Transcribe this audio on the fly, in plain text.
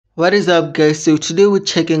What is up, guys? So today we're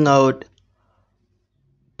checking out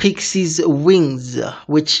Pixie's Wings,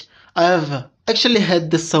 which I've actually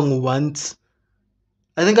heard the song once.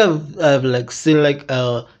 I think I've like seen like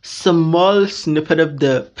a small snippet of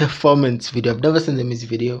the performance video. I've never seen the music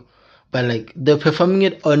video, but like they're performing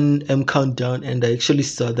it on Countdown, and I actually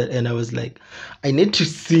saw that, and I was like, I need to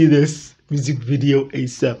see this music video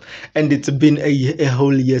ASAP. And it's been a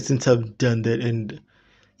whole year since I've done that, and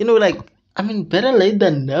like, I mean, better late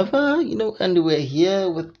than never, and we're here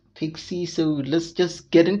with Pixie, so let's just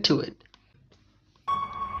get into it.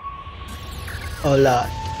 Oh, Lord.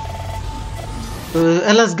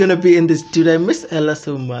 Ella's gonna be in this, dude. I miss Ella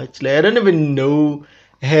so much. Like, I don't even know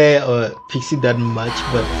her or Pixie that much,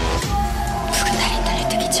 but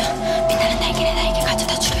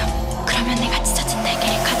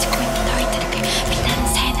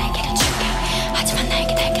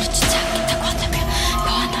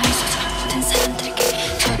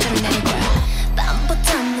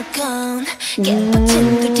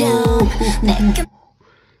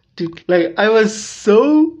dude, like, I was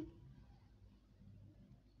so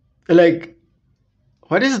like,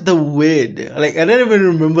 what is the word? Like, I don't even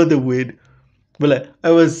remember the word, but like,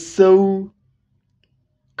 I was so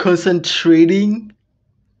concentrating.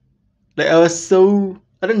 Like, I was so,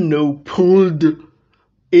 I don't know, pulled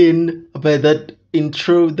in by that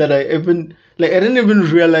intro that I didn't even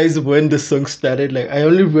realize when the song started. Like, I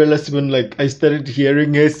only realized when like I started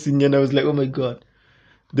hearing her sing, and I was like, oh my god,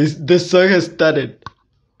 this song has started.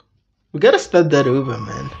 We gotta start that over,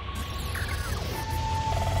 man.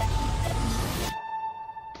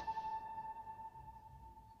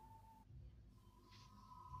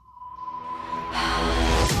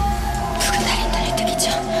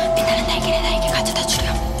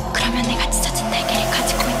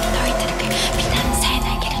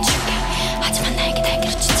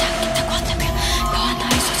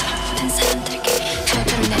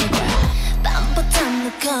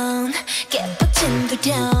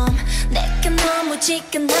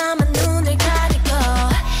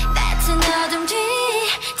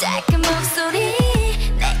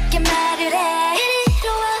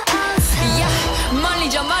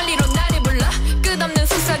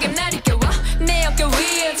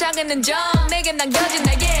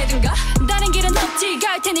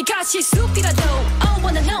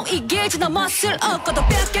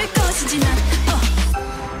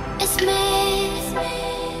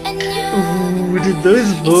 Ooh,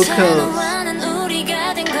 those vocals.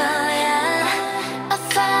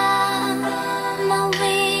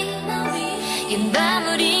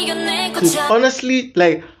 Dude, honestly,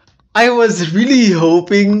 like, I was really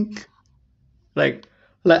hoping, like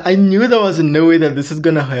I knew there was no way that this is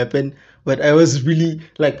gonna happen, but I was really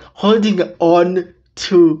like holding on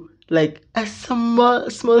to like a small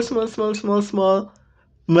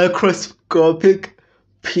microscopic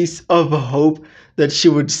piece of hope that she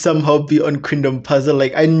would somehow be on Kingdom Puzzle.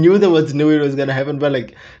 Like, I knew there was no way it was gonna happen, but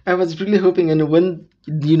like I was really hoping. And when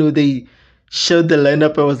they showed the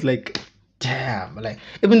lineup, I was like, damn. Like,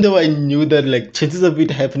 even though I knew that like chances of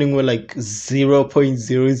it happening were like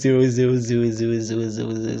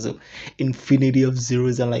 0.0000000 infinity of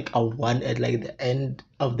zeros and like a 1 at like the end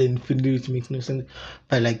of the infinity, which makes no sense.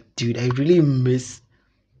 But like, dude, I really miss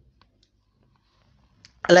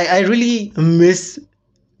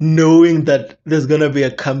knowing that there's gonna be a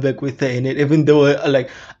comeback with her in it, even though like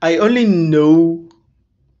I've only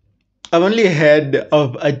heard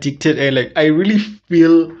of Addicted, and like I really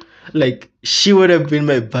feel like she would have been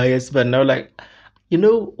my bias. But now, like,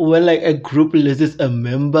 when like a group loses a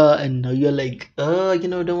member, and now you're like,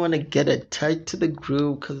 don't want to get attached to the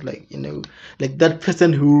group because like like that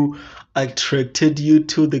person who attracted you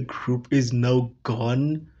to the group is now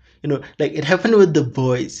gone. Like it happened with the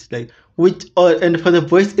boys, like and for the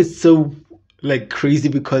boys it's so like crazy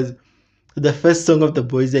because the first song of the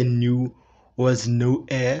boys I knew was No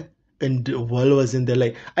Air, and Wall was in there.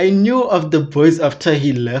 Like, I knew of the boys after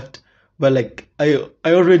he left, but like I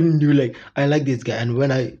already knew like I like this guy, and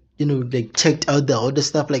when I like checked out the other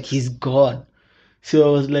stuff, like he's gone. So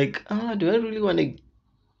I was like, do I really want to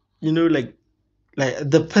like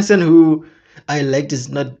the person who I liked is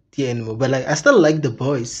not here anymore, but like I still like the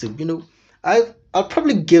boys. So I'll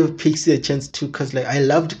probably give Pixie a chance too, because like I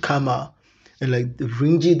loved Kama, and like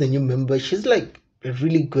Ringy, the new member, she's like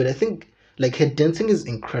really good. I think like her dancing is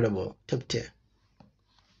incredible, top tier.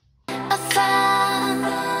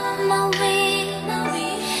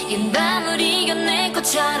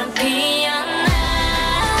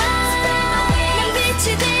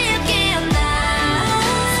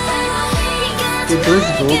 With those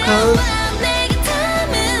vocals,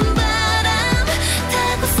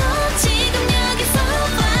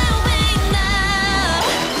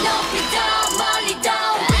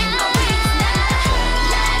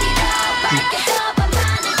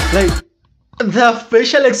 Like the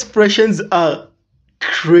facial expressions are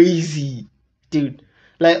crazy, dude.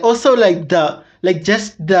 Like also like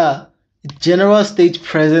just the general stage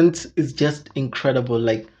presence is just incredible.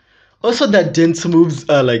 Like also the dance moves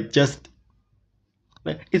are like just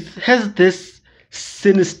like it has this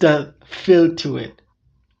sinister feel to it.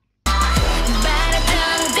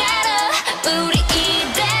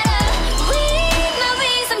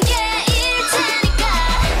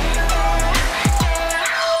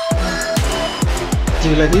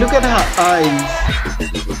 Dude, like look at her eyes.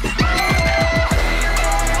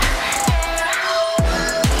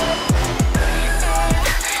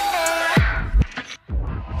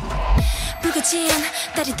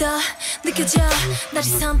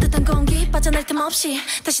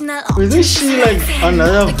 Isn't she like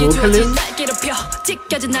another vocalist?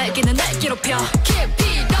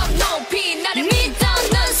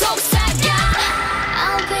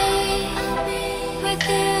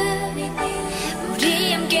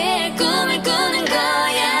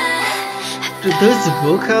 Dude, those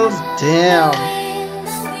vocals, damn.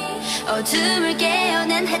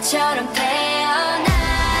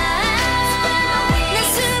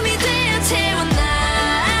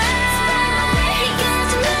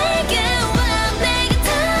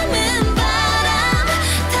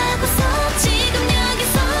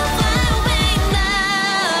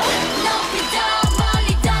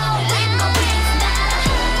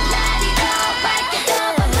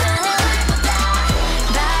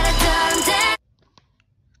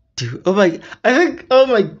 Dude, oh my, I think, oh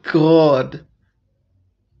my god.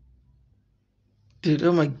 Dude,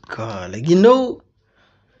 oh my god. Like,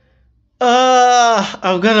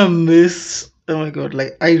 I'm gonna miss, oh my god.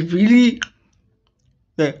 Like, I really,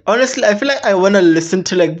 like, honestly, I feel like I wanna listen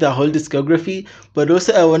to like the whole discography, but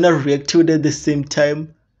also I wanna react to it at the same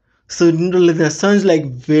time. So, like, the songs like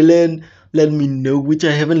Villain, Let Me Know, which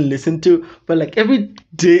I haven't listened to, but like every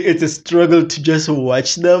day it's a struggle to just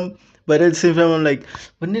watch them. But at the same time, I'm like,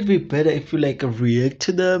 wouldn't it be better if you like react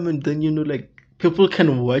to them and then like people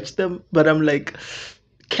can watch them? But I'm like,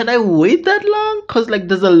 can I wait that long? Cause like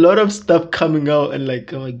there's a lot of stuff coming out and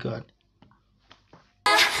like, oh my god.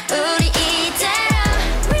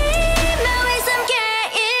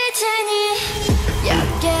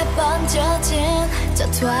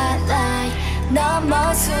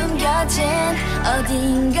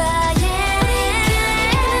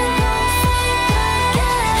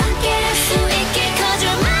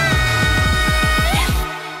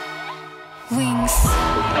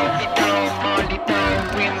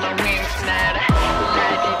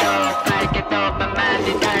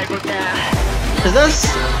 Is that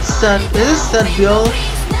sad? Is this sad girl?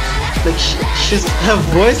 Like she's her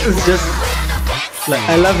voice is just like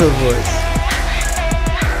I love her voice.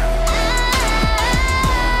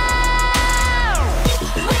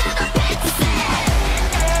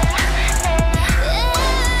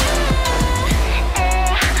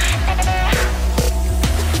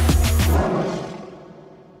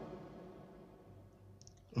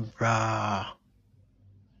 Bruh.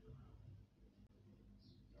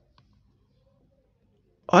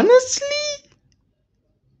 Honestly,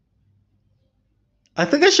 I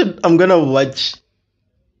think I'm gonna watch.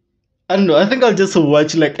 I don't know. I think I'll just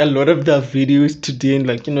watch like a lot of their videos today and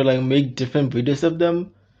like like make different videos of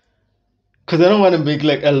them. Cause I don't want to make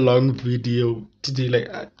like a long video today.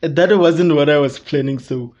 Like that wasn't what I was planning.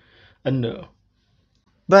 So I don't know.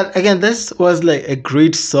 But again, this was like a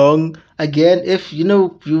great song. Again, if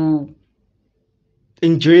you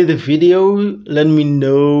enjoy the video, let me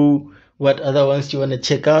know what other ones you want to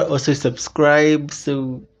check out. Also subscribe.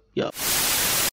 So yeah.